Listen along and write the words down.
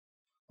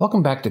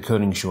Welcome back to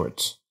Coding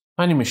Shorts.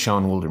 My name is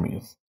Sean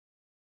Wildermuth.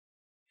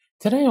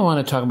 Today I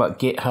want to talk about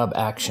GitHub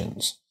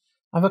Actions.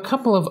 I have a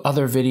couple of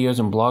other videos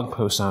and blog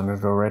posts on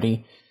it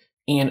already,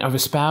 and I've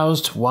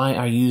espoused why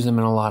I use them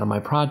in a lot of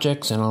my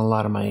projects and a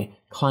lot of my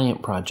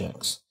client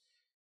projects.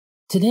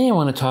 Today I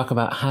want to talk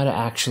about how to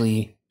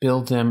actually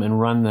build them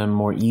and run them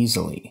more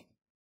easily.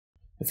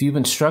 If you've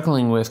been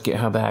struggling with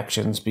GitHub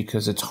Actions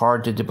because it's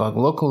hard to debug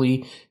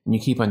locally and you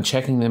keep on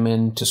checking them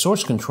into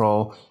source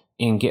control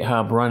in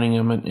GitHub, running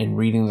them and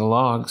reading the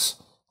logs,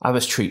 I have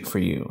a treat for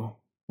you.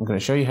 I'm going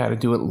to show you how to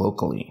do it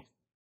locally.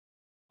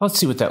 Let's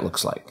see what that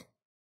looks like.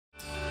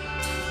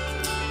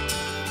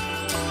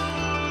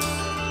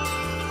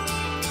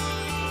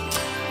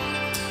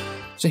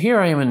 So here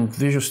I am in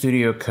Visual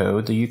Studio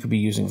Code, though you could be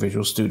using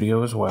Visual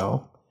Studio as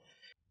well.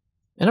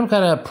 And I've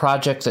got a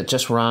project that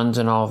just runs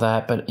and all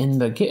that, but in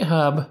the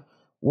GitHub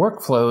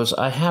workflows,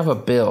 I have a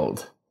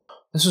build.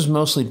 This was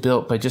mostly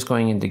built by just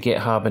going into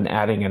GitHub and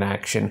adding an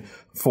action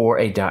for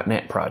a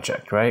 .NET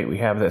project, right? We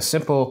have this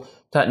simple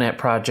 .NET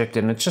project,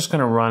 and it's just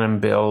going to run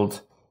and build.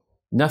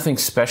 Nothing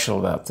special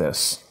about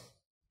this.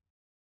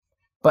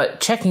 But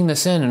checking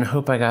this in and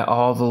hope I got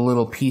all the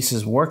little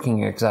pieces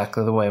working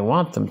exactly the way I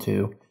want them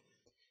to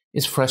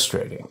is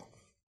frustrating.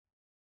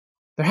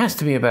 There has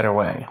to be a better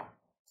way.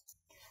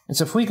 And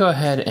so if we go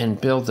ahead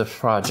and build the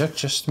project,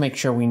 just to make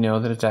sure we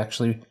know that it's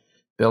actually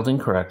building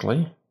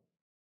correctly.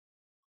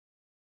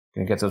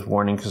 Gonna get this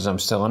warning because I'm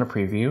still in a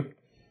preview.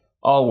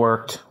 All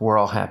worked, we're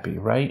all happy,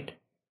 right?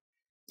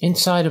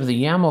 Inside of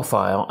the YAML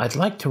file, I'd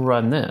like to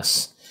run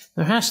this.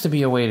 There has to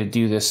be a way to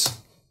do this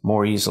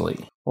more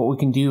easily. What we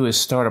can do is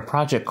start a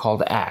project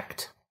called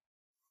act.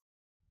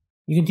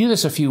 You can do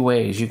this a few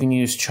ways. You can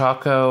use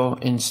Choco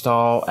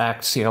install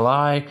act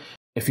CLI.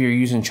 If you're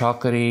using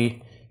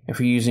Chocolatey, if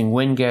you're using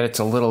winget, it's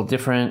a little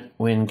different.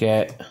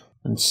 Winget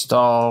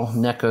install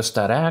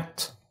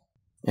necos.act.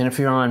 And if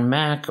you're on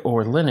Mac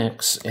or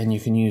Linux and you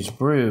can use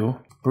brew,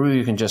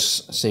 you can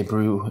just say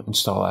brew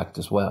install act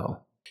as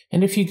well.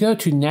 And if you go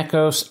to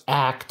necos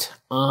act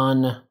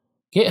on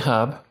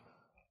GitHub,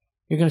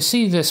 you're going to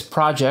see this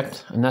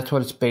project, and that's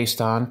what it's based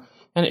on,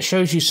 and it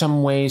shows you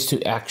some ways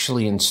to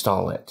actually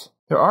install it.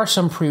 There are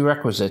some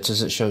prerequisites,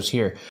 as it shows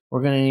here.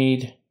 We're going to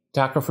need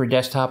Docker for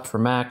desktop, for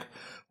Mac,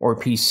 or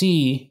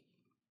PC,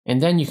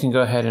 and then you can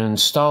go ahead and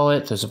install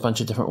it. There's a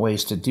bunch of different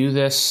ways to do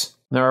this.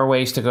 There are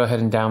ways to go ahead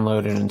and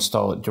download and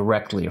install it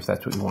directly if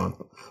that's what you want.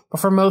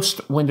 But for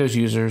most Windows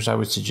users, I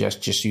would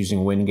suggest just using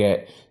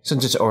winget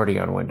since it's already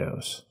on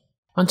Windows.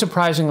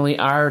 Unsurprisingly,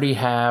 I already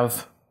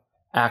have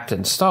act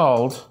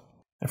installed.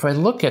 If I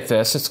look at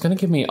this, it's going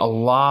to give me a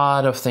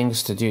lot of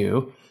things to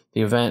do.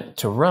 The event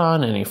to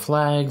run, any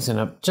flags,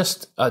 and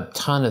just a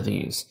ton of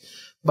these.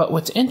 But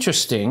what's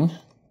interesting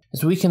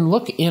is we can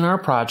look in our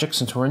project,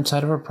 since we're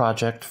inside of a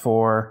project,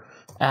 for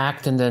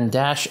act and then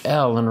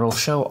 -L, and it'll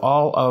show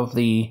all of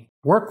the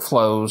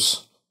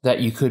workflows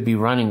that you could be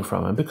running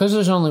from. And because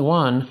there's only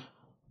one,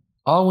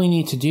 all we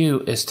need to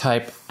do is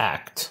type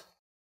act.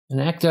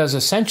 And act does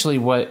essentially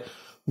what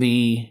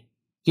the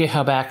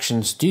GitHub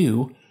Actions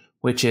do,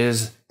 which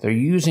is they're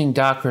using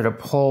Docker to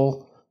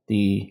pull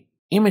the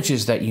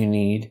images that you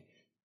need,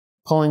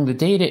 pulling the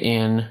data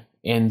in,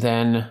 and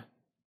then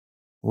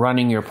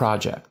running your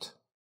project.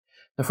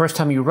 The first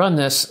time you run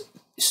this,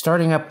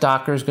 starting up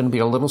Docker is going to be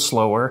a little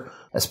slower,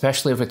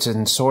 especially if it's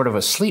in sort of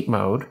a sleep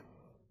mode.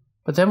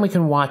 But then we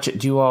can watch it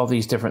do all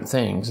these different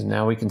things. And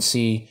now we can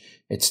see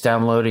it's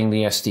downloading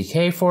the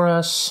SDK for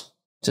us.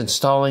 It's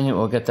installing it.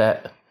 We'll get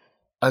that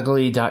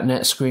ugly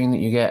 .NET screen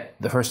that you get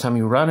the first time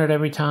you run it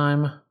every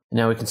time. And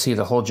now we can see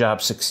the whole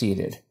job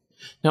succeeded.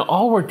 Now,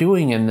 all we're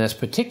doing in this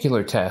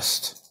particular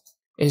test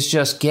is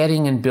just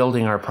getting and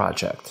building our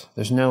project.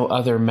 There's no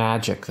other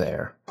magic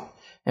there.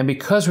 And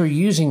because we're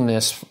using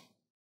this,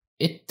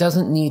 it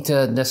doesn't need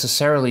to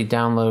necessarily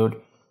download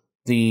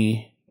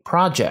the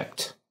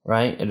project,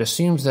 right? It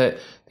assumes that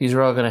these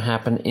are all going to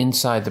happen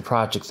inside the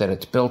project that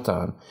it's built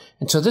on.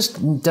 And so this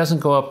doesn't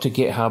go up to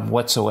GitHub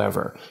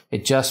whatsoever.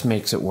 It just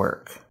makes it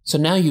work. So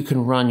now you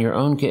can run your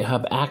own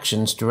GitHub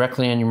Actions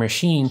directly on your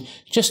machine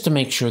just to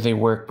make sure they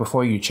work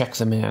before you check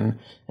them in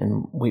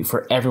and wait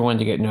for everyone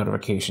to get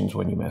notifications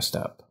when you messed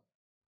up.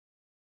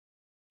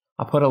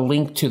 I'll put a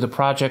link to the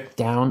project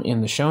down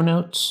in the show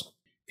notes.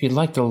 If you'd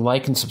like to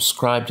like and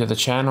subscribe to the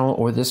channel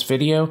or this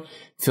video,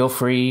 feel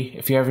free.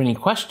 If you have any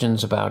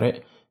questions about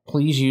it,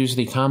 please use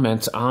the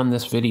comments on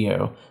this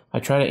video. I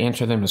try to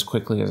answer them as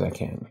quickly as I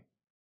can.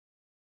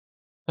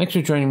 Thanks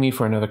for joining me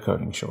for another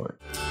coding short.